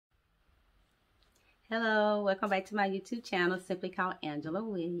Hello, welcome back to my YouTube channel, simply called Angela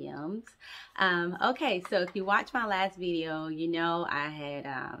Williams. Okay, so if you watched my last video, you know I had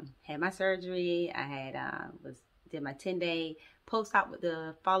had my surgery. I had did my 10-day post-op with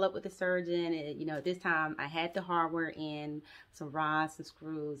the follow-up with the surgeon. And, you know, this time I had the hardware in, some rods, some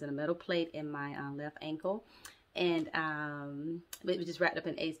screws, and a metal plate in my left ankle. And it was just wrapped up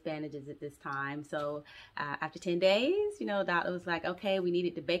in ace bandages at this time. So after 10 days, you know, the doctor was like, okay, we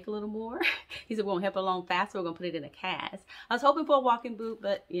needed to bake a little more. He said, we're gonna help it along faster. We're gonna put it in a cast. I was hoping for a walking boot,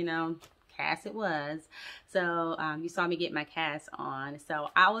 but you know, cast it was. So you saw me get my cast on. So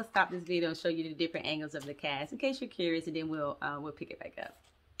I will stop this video and show you the different angles of the cast in case you're curious, and then we'll pick it back up.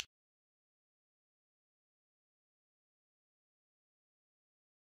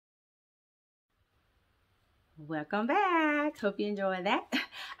 Welcome back. Hope you enjoyed that.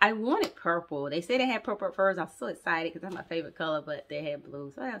 I wanted purple. They say they had purple at first. I was so excited because that's my favorite color, but they had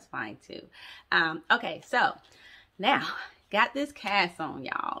blue, so that's fine too. Okay, so now got this cast on,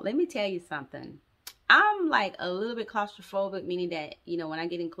 y'all. Let me tell you something. I'm like a little bit claustrophobic, meaning that, you know, when I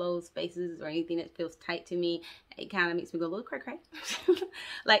get in closed spaces or anything that feels tight to me, it kind of makes me go a little cray-cray.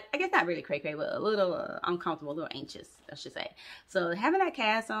 Like, I guess not really cray-cray, but a little uncomfortable, a little anxious, I should say. So having that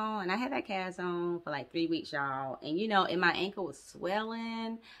cast on, and I had that cast on for like 3 weeks, y'all. And, you know, and my ankle was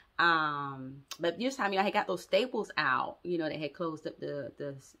swelling. But this time, you know, I had got those staples out, you know, that had closed up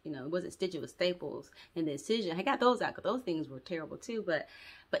the you know, it wasn't stitched, it was staples, and the incision. I got those out because those things were terrible too. But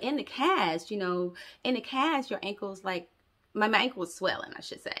in the cast, you know, in the cast, your ankle's like, my ankle was swelling, I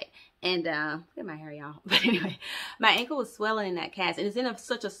should say. And look at my hair, y'all. But anyway, my ankle was swelling in that cast, and it's in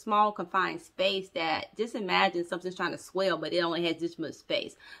such a small confined space that just imagine something's trying to swell, but it only has this much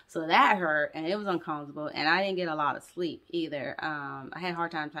space. So that hurt, and it was uncomfortable, and I didn't get a lot of sleep either. I had a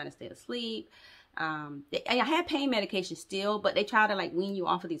hard time trying to stay asleep. I had pain medication still, but they try to like wean you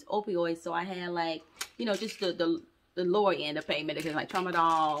off of these opioids. So I had like, you know, just the lower end of pain medication, like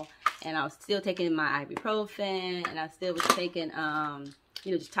tramadol, and I was still taking my ibuprofen, and I still was taking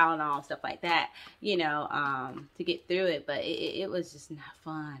you know, just Tylenol, stuff like that, you know, to get through it. But it was just not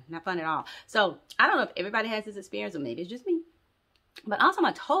fun at all. So I don't know if everybody has this experience, or maybe it's just me. But also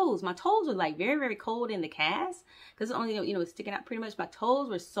my toes were like very, very cold in the cast, because it's only, you know, it's sticking out pretty much. My toes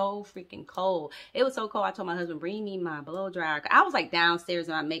were so freaking cold. It was so cold. I told my husband, bring me my blow dryer. I was like downstairs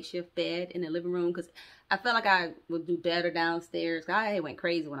in my makeshift bed in the living room, because I felt like I would do better downstairs. I went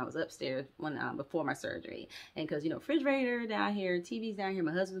crazy when I was upstairs before my surgery. And because, you know, refrigerator down here, TV's down here,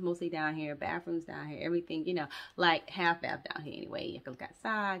 my husband's mostly down here, bathrooms down here, everything, you know, like half bath down here anyway. You can look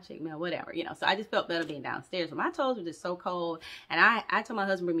outside, check mail, whatever, you know. So I just felt better being downstairs. But my toes were just so cold. And I told my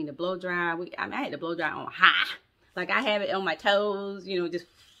husband, bring me the blow dryer. I had the blow dryer on high. Like I have it on my toes, you know, just,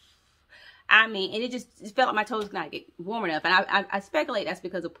 I mean, and it felt like my toes could not get warm enough. And I speculate that's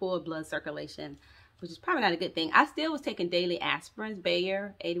because of poor blood circulation, which is probably not a good thing. I still was taking daily aspirins,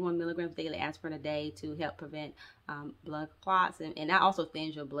 Bayer, 81 milligrams daily aspirin a day to help prevent blood clots. And that also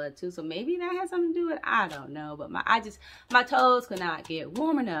thins your blood too. So maybe that has something to do with it. I don't know. But my toes could not get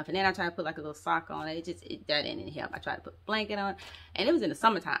warm enough. And then I tried to put like a little sock on it. That didn't help. I tried to put a blanket on, and it was in the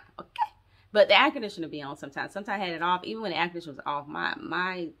summertime. Okay. But the air conditioner would be on sometimes. Sometimes I had it off. Even when the air conditioner was off,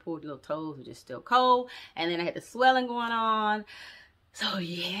 my poor little toes were just still cold. And then I had the swelling going on. So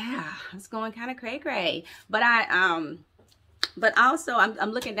yeah, it's going kind of cray-cray. But but also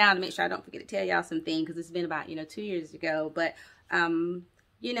I'm looking down to make sure I don't forget to tell y'all something, because it's been about, you know, 2 years ago. But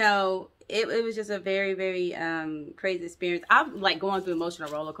you know, it was just a very, very crazy experience. I'm like going through emotional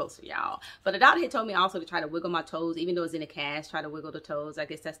roller coaster, y'all. But the doctor had told me also to try to wiggle my toes, even though it's in a cast. Try to wiggle the toes. I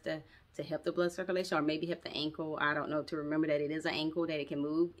guess that's to help the blood circulation, or maybe help the ankle. I don't know, to remember that it is an ankle, that it can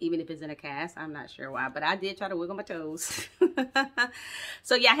move even if it's in a cast. I'm not sure why, but I did try to wiggle my toes.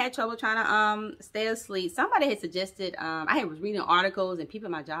 So yeah, I had trouble trying to stay asleep. Somebody had suggested, I was reading articles, and people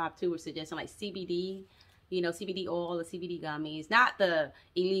at my job too were suggesting like CBD, you know, CBD oil or CBD gummies, not the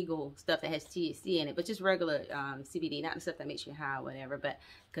illegal stuff that has THC in it, but just regular CBD, not the stuff that makes you high or whatever. But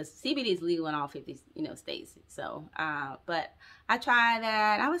because CBD is legal in all 50, you know, states. So, but I tried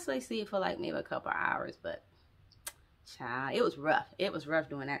that. I was asleep for like maybe a couple hours, but child, it was rough. It was rough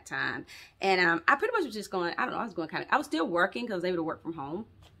during that time. And I pretty much was just going, I don't know, I was still working because I was able to work from home.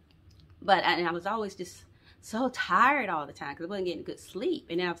 But and I was always just so tired all the time because I wasn't getting good sleep,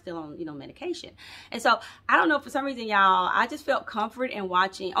 and then I was still on, you know, medication. And so I don't know, for some reason, y'all, I just felt comfort in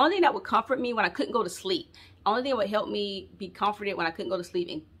watching. Only thing that would comfort me when I couldn't go to sleep, only thing that would help me be comforted when I couldn't go to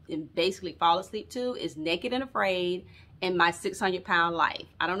sleep and basically fall asleep to, is Naked and Afraid in my 600-pound life.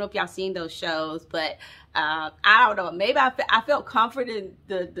 I don't know if y'all seen those shows, but I don't know. Maybe I felt comfort in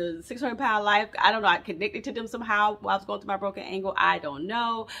the 600-pound life. I don't know. I connected to them somehow while I was going through my broken ankle. I don't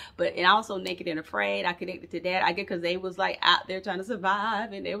know. And also Naked and Afraid, I connected to that. I get because they was like out there trying to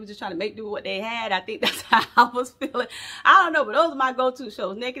survive and they was just trying to make do what they had. I think that's how I was feeling. I don't know, but those are my go-to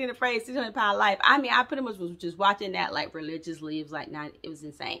shows. Naked and Afraid, 600-pound life. I mean, I pretty much was just watching that like religiously. It was like, it was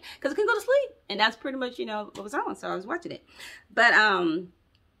insane because I couldn't go to sleep, and that's pretty much, you know, what was on. So I was watching it. But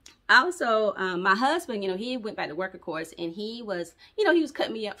also, my husband, you know, he went back to work, of course, and he was, you know, he was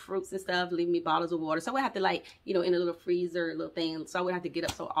cutting me up fruits and stuff, leaving me bottles of water. So I would have to, like, you know, in a little freezer, little thing. So I would have to get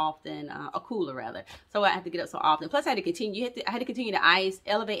up so often, a cooler rather. So I have to get up so often. Plus, I had to continue. I had to continue to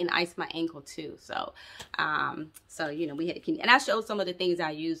elevate and ice my ankle too. So, you know, we had to continue. And I showed some of the things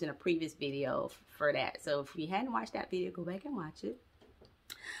I used in a previous video for that. So if you hadn't watched that video, go back and watch it.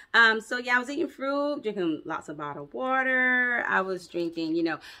 So yeah, I was eating fruit, drinking lots of bottled water. I was drinking, you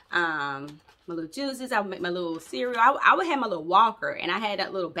know, my little juices. I would make my little cereal. I would have my little walker, and I had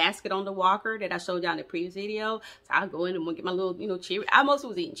that little basket on the walker that I showed y'all in the previous video. So I would go in and get my little, you know, Cheerios. I mostly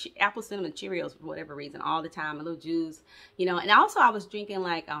was eating apple cinnamon Cheerios for whatever reason all the time. A little juice, you know. And also I was drinking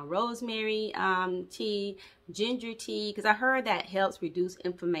like rosemary tea, ginger tea, because I heard that helps reduce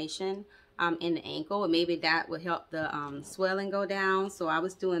inflammation in the ankle, and maybe that would help the swelling go down. So I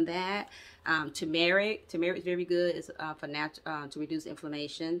was doing that. Turmeric is very good. It's to reduce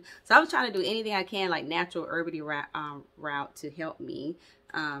inflammation. So I was trying to do anything I can, like natural herbally route to help me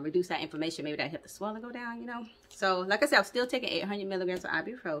reduce that inflammation. Maybe that help the swelling go down, you know. So like I said, I'm still taking 800 milligrams of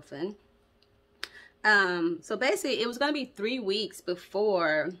ibuprofen. So basically, it was going to be 3 weeks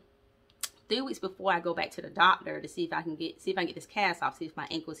before I go back to the doctor to see if I can get this cast off, see if my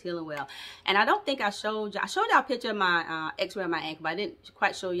ankle's healing well. And I don't think I showed y'all a picture of my X-ray of my ankle, but I didn't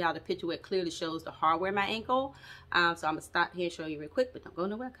quite show y'all the picture where it clearly shows the hardware of my ankle. So I'm gonna stop here and show you real quick, but don't go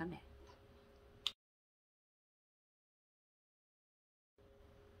nowhere. Come back.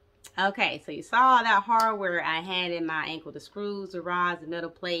 Okay, so you saw that hardware I had in my ankle, the screws, the rods, the metal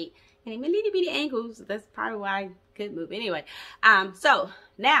plate, and my little bitty ankles. That's probably why I couldn't move. Anyway, so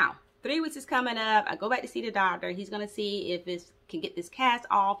now 3 weeks is coming up. I go back to see the doctor. He's going to see if it can get this cast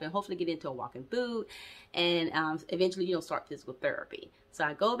off and hopefully get into a walking boot and eventually, you know, start physical therapy. So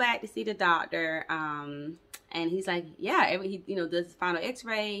I go back to see the doctor and he's like, yeah, he, you know, does his final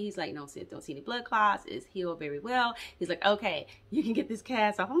X-ray. He's like, no, don't see any blood clots. It's healed very well. He's like, okay, you can get this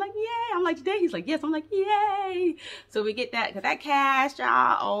cast off. I'm like, yay. I'm like, today? He's like, yes. I'm like, yay. So we get that, because that cast,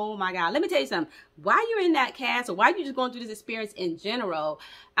 y'all, oh my God. Let me tell you something. While you're in that cast, or while you're just going through this experience in general,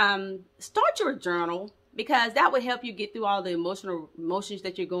 start your journal, because that would help you get through all the emotions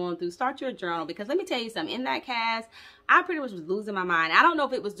that you're going through. Start your journal, because let me tell you something. In that cast, I pretty much was losing my mind. I don't know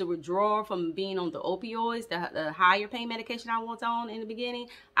if it was the withdrawal from being on the opioids, the higher pain medication I was on in the beginning.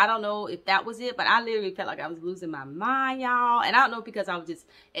 I don't know if that was it, but I literally felt like I was losing my mind, y'all. And I don't know, because I was just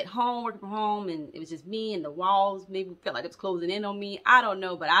at home, working from home, and it was just me, and the walls maybe felt like it was closing in on me. I don't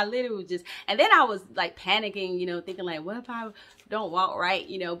know, but I literally was just, and then I was like panicking, you know, thinking like, what if I don't walk right,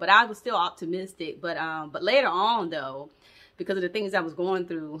 you know? But I was still optimistic. But later on though, because of the things I was going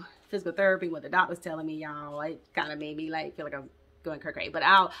through, physical therapy, what the doctor was telling me, y'all, it kind of made me like feel like I was going crazy. But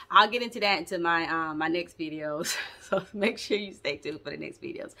I'll get into that into my my next videos. So make sure you stay tuned for the next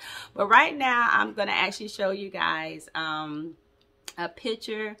videos. But right now I'm gonna actually show you guys some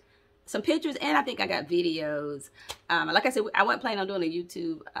pictures, and I think I got videos. Like I said, I wasn't planning on doing a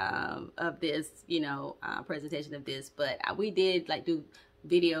YouTube of this, you know, presentation of this, but we did like do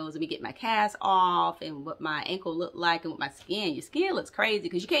videos of me get my cast off and what my ankle looked like and what my skin. Your skin looks crazy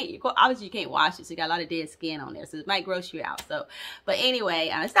because obviously you can't wash it, so you got a lot of dead skin on there, so it might gross you out. So, but anyway,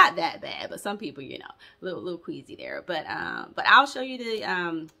 it's not that bad, but some people, you know, a little queasy there. But I'll show you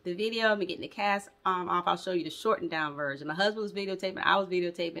the video of me getting the cast off. I'll show you the shortened down version. My husband was videotaping, I was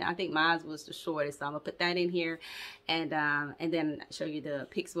videotaping. I think mine was the shortest, so I'm gonna put that in here, and then show you the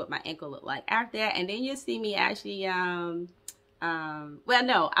pics of what my ankle looked like after that, and then you'll see me actually well,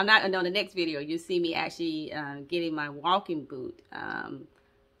 no, I'm not. No, the next video, you'll see me actually getting my walking boot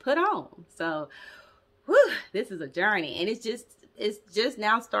put on. So, whew, this is a journey, and it's just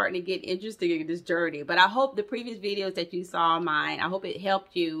now starting to get interesting in this journey. But I hope the previous videos that you saw mine, I hope it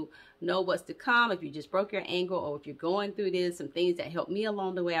helped you know what's to come. If you just broke your ankle, or if you're going through this, some things that helped me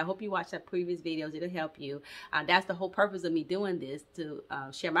along the way, I hope you watch that previous videos. It'll help you. That's the whole purpose of me doing this, to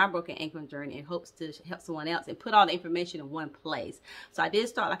share my broken ankle journey in hopes to help someone else and put all the information in one place. So I did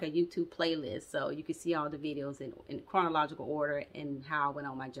start like a YouTube playlist, so you can see all the videos in chronological order and how I went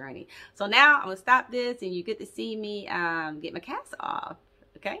on my journey. So now I'm gonna stop this, and you get to see me get my cast off.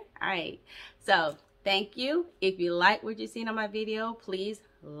 Okay, all right. So Thank you. If you like what you're seeing on my video, please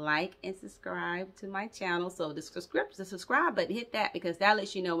like and subscribe to my channel. So the subscribe button, hit that, because that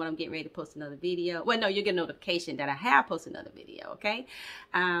lets you know when I'm getting ready to post another video. Well, no, you get a notification that I have posted another video, okay?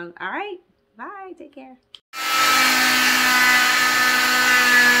 All right. Bye. Take care.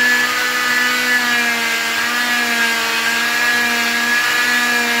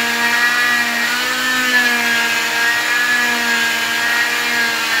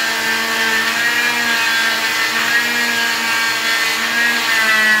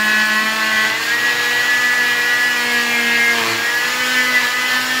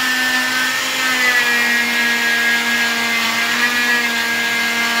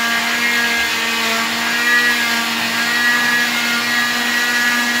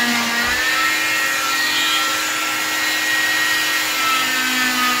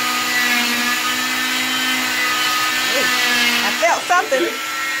 Something.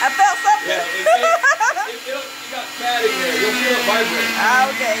 I felt something. Yeah, you got fat in there. You'll feel it vibrate. Ah,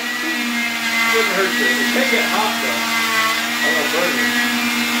 okay. It doesn't hurt you. It can get hot though. I'm gonna burn you.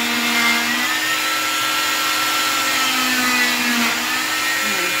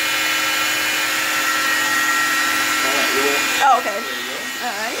 Oh, okay. There you go.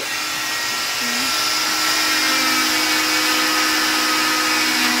 All right.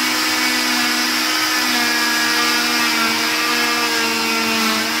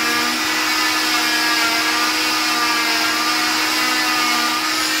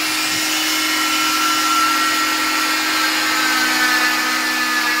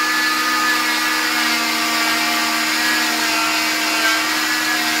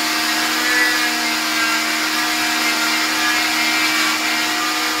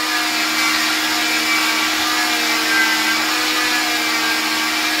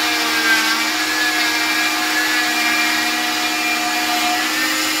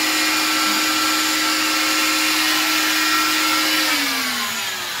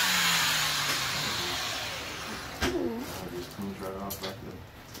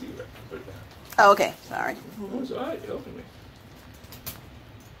 Oh, okay. Sorry. That's all right. You're helping me.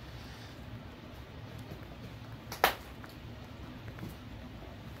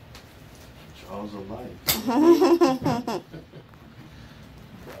 Jaws of life. Got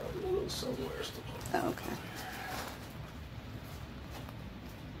a little somewhere still. Oh, okay.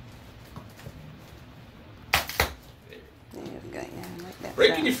 There you go. Yeah, I like that.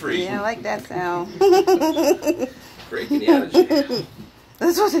 Breaking sound. you free. Yeah, I like that sound. Breaking you out of jail.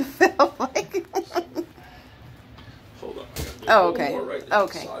 That's what it felt like. Hold on. Oh, okay. Right there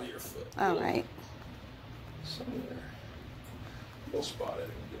Okay. Side of your foot. All right. Somewhere. We'll spot it.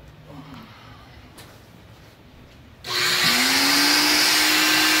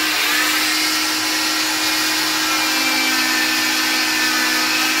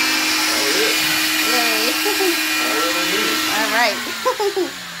 All right.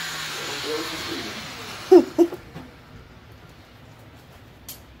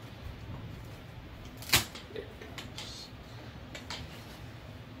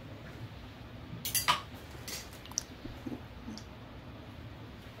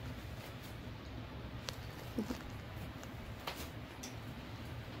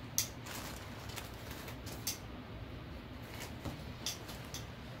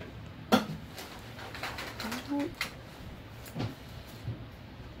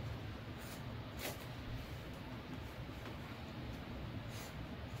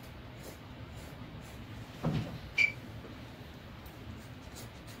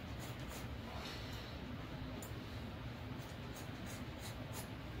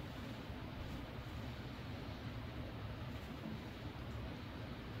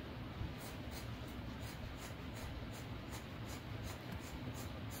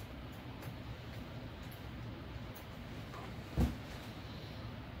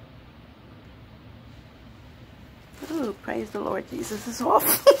 Ooh, praise the Lord Jesus is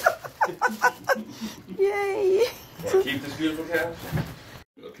off. Yay. Want to keep this beautiful calf?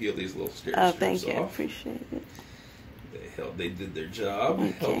 I'm going to peel these little stairs. Oh, thank you. Off. I appreciate it. They did their job.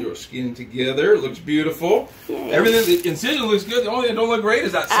 Okay. Held your skin together. It looks beautiful. Yay. Everything, the incision looks good. The only thing that don't look great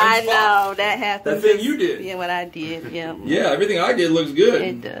is that same spot. I know, that happened. That thing you did. Yeah, what I did, yeah. Yeah, everything I did looks good.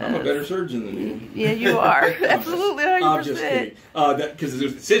 It does. I'm a better surgeon than you. Yeah, you are. Absolutely, 100%. I'm just kidding. Because the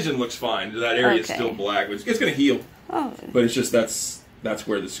incision looks fine. That area is still black. It's going to heal. Oh. But it's just that's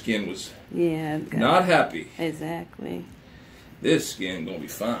where the skin was not happy. Exactly. This skin going to be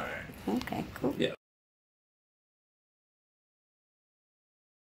fine. Okay, cool. Yeah.